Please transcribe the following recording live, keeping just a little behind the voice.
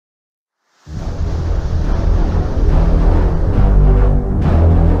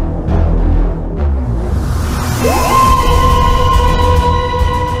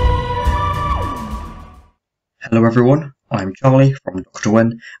everyone, I'm Charlie from Dr.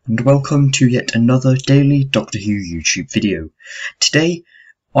 Wen, and welcome to yet another daily Doctor Who YouTube video. Today,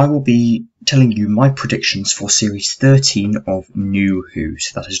 I will be telling you my predictions for Series 13 of New Who,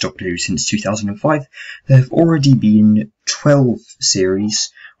 so that is Doctor Who since 2005. There have already been 12 series,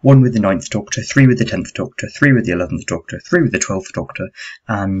 1 with the 9th Doctor, 3 with the 10th Doctor, 3 with the 11th Doctor, 3 with the 12th Doctor,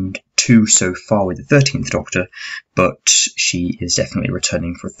 and 2 so far with the 13th Doctor, but she is definitely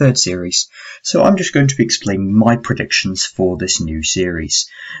returning for a third series. So I'm just going to be explaining my predictions for this new series.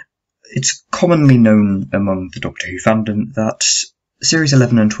 It's commonly known among the Doctor Who fandom that Series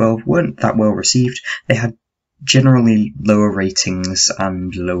 11 and 12 weren't that well received. They had generally lower ratings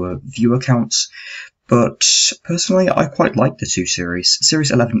and lower viewer counts, but personally I quite like the two series. Series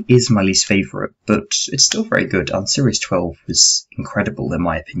 11 is my least favourite, but it's still very good, and Series 12 was incredible in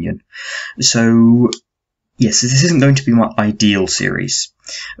my opinion. So yes, this isn't going to be my ideal series,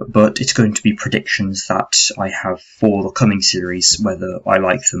 but it's going to be predictions that I have for the coming series, whether I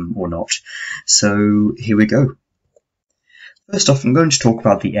like them or not. So here we go. First off, I'm going to talk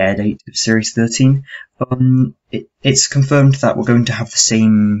about the air date of Series 13. It's confirmed that we're going to have the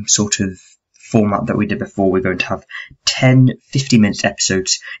same sort of format that we did before. We're going to have 10 50-minute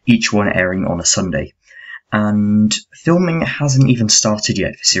episodes, each one airing on a Sunday. And filming hasn't even started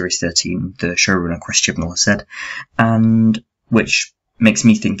yet for Series 13, the showrunner Chris Chibnall has said, and which makes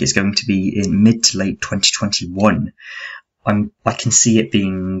me think it's going to be in mid to late 2021. I can see it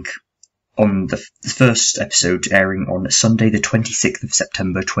being on the first episode airing on Sunday the 26th of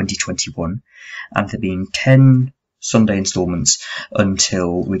September 2021, and there being 10 Sunday instalments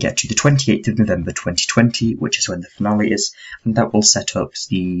until we get to the 28th of November 2020, which is when the finale is, and that will set up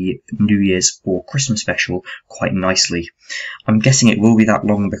the New Year's or Christmas special quite nicely. I'm guessing it will be that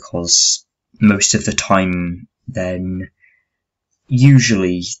long because most of the time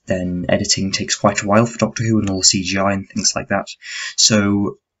usually editing takes quite a while for Doctor Who and all the CGI and things like that,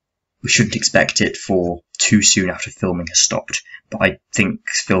 so we shouldn't expect it for too soon after filming has stopped, but I think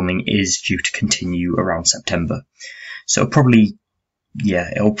filming is due to continue around September. So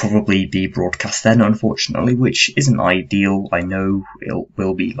it'll probably be broadcast then, unfortunately, which isn't ideal. I know it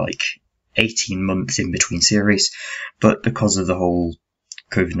will be like 18 months in between series, but because of the whole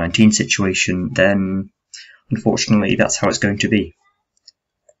COVID-19 situation, then unfortunately that's how it's going to be.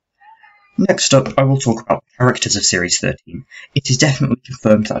 Next up, I will talk about the characters of Series 13. It is definitely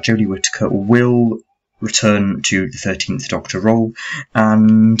confirmed that Jodie Whittaker will return to the 13th Doctor role,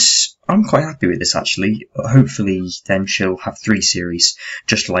 and I'm quite happy with this actually. Hopefully then she'll have 3 series,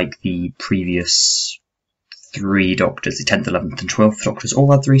 just like the previous 3 Doctors, the 10th, 11th and 12th Doctors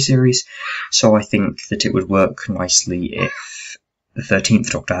all had 3 series, so I think that it would work nicely if the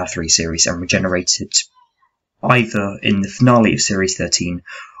 13th Doctor had 3 series and regenerated either in the finale of Series 13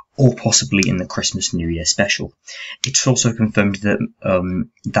 or possibly in the Christmas New Year special. It's also confirmed that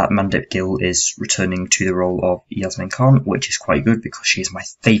that Mandip Gill is returning to the role of Yasmin Khan, which is quite good because she is my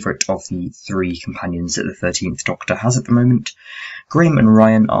favourite of the 3 companions that the 13th Doctor has at the moment. Graham and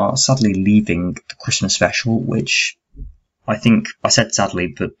Ryan are sadly leaving the Christmas special, which I said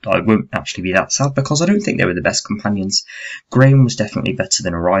sadly, but I won't actually be that sad because I don't think they were the best companions. Graham was definitely better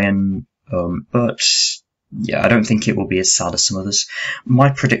than Ryan, but yeah, I don't think it will be as sad as some others. My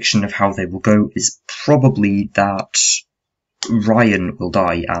prediction of how they will go is probably that Ryan will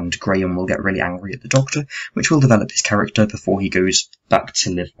die and Graham will get really angry at the Doctor, which will develop his character before he goes back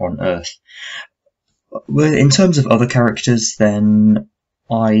to live on Earth. In terms of other characters, then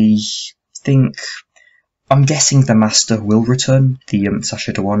I'm guessing the Master will return, the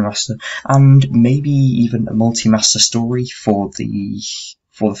Sacha Dhawan Master, and maybe even a multi-master story for the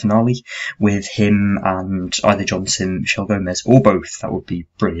finale, with him and either John Sim, Michelle Gomez, or both. That would be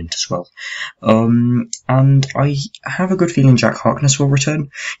brilliant as well. And I have a good feeling Jack Harkness will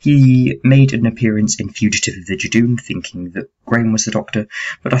return. He made an appearance in Fugitive of the Judoon, thinking that Graham was the Doctor,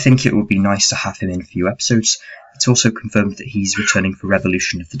 but I think it would be nice to have him in a few episodes. It's also confirmed that he's returning for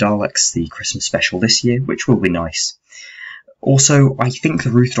Revolution of the Daleks, the Christmas special this year, which will be nice. Also, I think the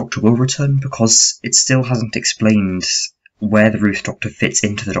Ruth Doctor will return because it still hasn't explained where the Ruth Doctor fits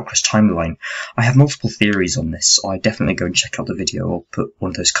into the Doctor's timeline. I have multiple theories on this, so I definitely go and check out the video. I'll put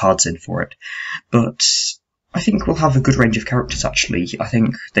one of those cards in for it. But I think we'll have a good range of characters actually. I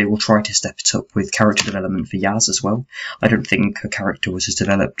think they will try to step it up with character development for Yaz as well. I don't think her character was as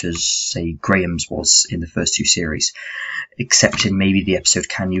developed as, say, Graham's was in the first 2 series, except in maybe the episode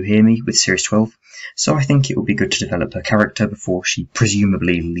Can You Hear Me with Series 12. So I think it will be good to develop her character before she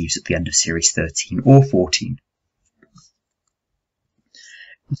presumably leaves at the end of Series 13 or 14.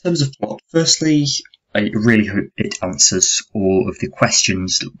 In terms of plot, firstly, I really hope it answers all of the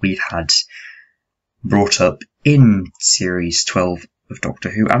questions that we've had brought up in Series 12 of Doctor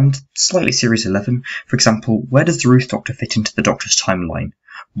Who, and slightly Series 11. For example, where does the Ruth Doctor fit into the Doctor's timeline?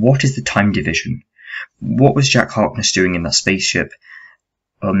 What is the time division? What was Jack Harkness doing in that spaceship?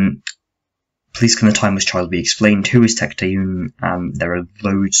 Please can the Timeless Child be explained? Who is Tecteun? And there are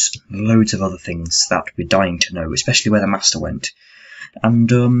loads of other things that we're dying to know, especially where the Master went.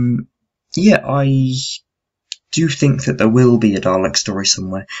 And yeah, I do think that there will be a Dalek story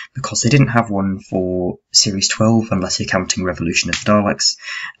somewhere, because they didn't have one for Series 12, unless you're counting Revolution of the Daleks,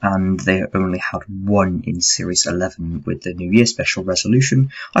 and they only had one in Series 11 with the New Year special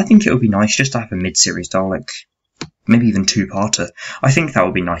Resolution. I think it would be nice just to have a mid-series Dalek, maybe even two-parter. I think that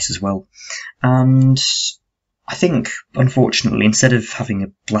would be nice as well. And I think, unfortunately, instead of having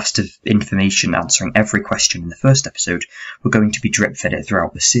a blast of information answering every question in the first episode, we're going to be drip-fed it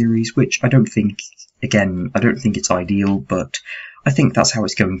throughout the series, which I don't think it's ideal, but I think that's how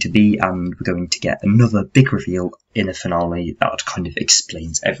it's going to be, and we're going to get another big reveal in a finale that kind of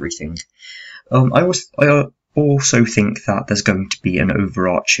explains everything. I also think that there's going to be an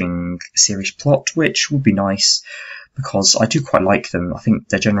overarching series plot, which would be nice, because I do quite like them. I think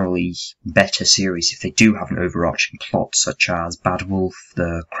they're generally better series if they do have an overarching plot, such as Bad Wolf,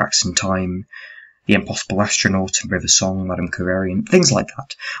 The Cracks in Time, The Impossible Astronaut, and River Song, Madame Corarian, things like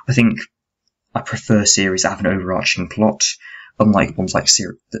that. I think I prefer series that have an overarching plot, unlike ones like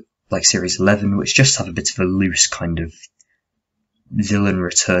Series 11, which just have a bit of a loose kind of villain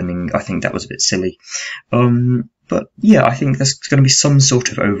returning. I think that was a bit silly. But yeah, I think there's going to be some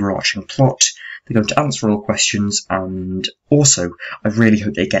sort of overarching plot. They're going to answer all questions, and also, I really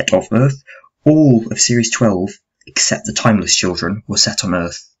hope they get off Earth. All of Series 12, except the Timeless Children, were set on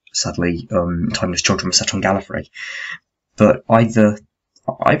Earth. Sadly, Timeless Children were set on Gallifrey. But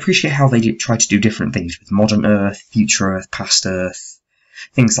I appreciate how they try to do different things with modern Earth, future Earth, past Earth,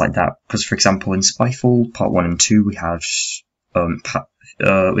 things like that. Because, for example, in Spyfall, Part 1 and 2, we had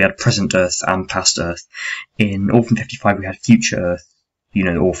present Earth and past Earth. In Orphan 55, we had future Earth, you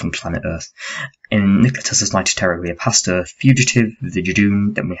know, the Orphan Planet Earth. In Nikola Tesla's Night of Terror, we had past Earth, Fugitive, the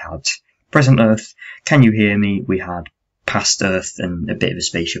Judoon, then we had present Earth, Can You Hear Me, we had past Earth, and a bit of a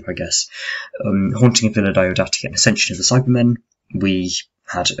spaceship, I guess. Haunting of Villa Diodati and Ascension of the Cybermen, we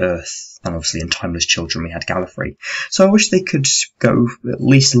had Earth, and obviously in Timeless Children we had Gallifrey. So I wish they could go at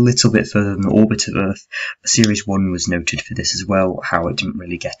least a little bit further than the orbit of Earth. Series 1 was noted for this as well, how it didn't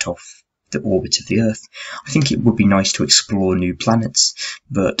really get off the orbit of the Earth. I think it would be nice to explore new planets,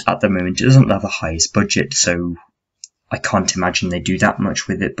 but at the moment it doesn't have the highest budget, so I can't imagine they do that much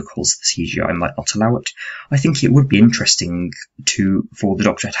with it because the CGI might not allow it. I think it would be interesting for the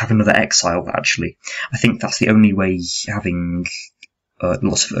Doctor to have another exile, actually. I think that's the only way having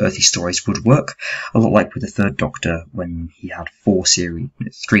lots of earthy stories would work, a lot like with the Third Doctor when he had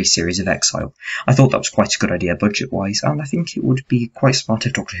 3 series of exile. I thought that was quite a good idea budget-wise, and I think it would be quite smart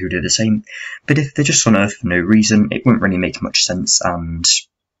if Doctor Who did the same. But if they're just on Earth for no reason, it wouldn't really make much sense and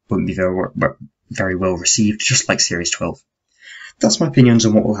wouldn't be very well received, just like Series 12. That's my opinions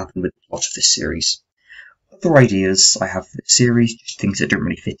on what will happen with the plot of this series. Other ideas I have for the series, just things that don't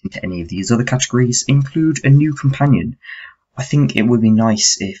really fit into any of these other categories, include a new companion. I think it would be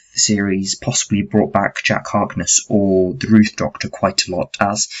nice if the series possibly brought back Jack Harkness or the Ruth Doctor quite a lot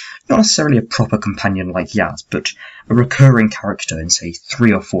as not necessarily a proper companion like Yaz, but a recurring character in, say,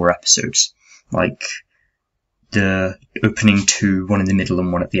 3 or 4 episodes, like the opening 2, one in the middle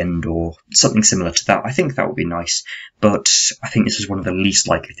and one at the end, or something similar to that. I think that would be nice, but I think this is one of the least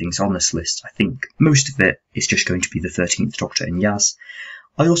likely things on this list. I think most of it is just going to be the 13th Doctor and Yaz.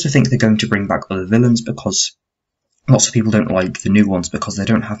 I also think they're going to bring back other villains, because lots of people don't like the new ones because they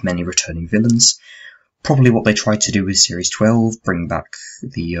don't have many returning villains. Probably what they tried to do with Series 12, bring back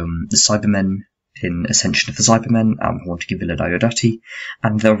the Cybermen in Ascension of the Cybermen and Haunting of Villa Diodati,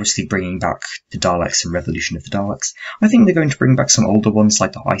 and they're obviously bringing back the Daleks in Revolution of the Daleks. I think they're going to bring back some older ones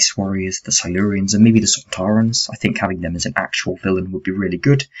like the Ice Warriors, the Silurians, and maybe the Sontarans. I think having them as an actual villain would be really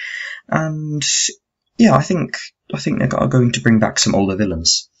good. And yeah, I think they're going to bring back some older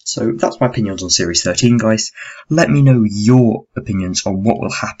villains. So that's my opinions on Series 13, guys. Let me know your opinions on what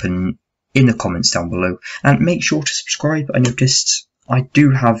will happen in the comments down below, and make sure to subscribe. I noticed I do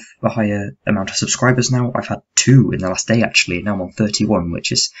have a higher amount of subscribers now. I've had 2 in the last day, actually, and now I'm on 31,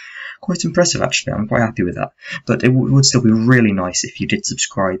 which is quite impressive, actually. I'm quite happy with that. But it would still be really nice if you did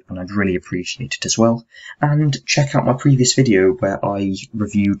subscribe, and I'd really appreciate it as well. And check out my previous video where I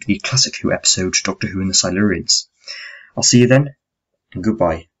reviewed the Classic Who episode, Doctor Who and the Silurians. I'll see you then, and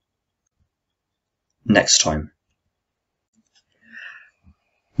goodbye. Next time.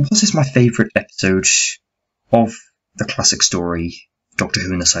 Was this my favourite episode of the classic story, Doctor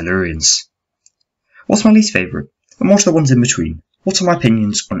Who and the Silurians? What's my least favourite? And what are the ones in between? What are my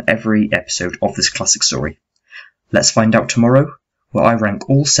opinions on every episode of this classic story? Let's find out tomorrow, where I rank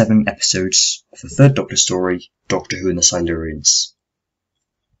all 7 episodes of the Third Doctor story, Doctor Who and the Silurians.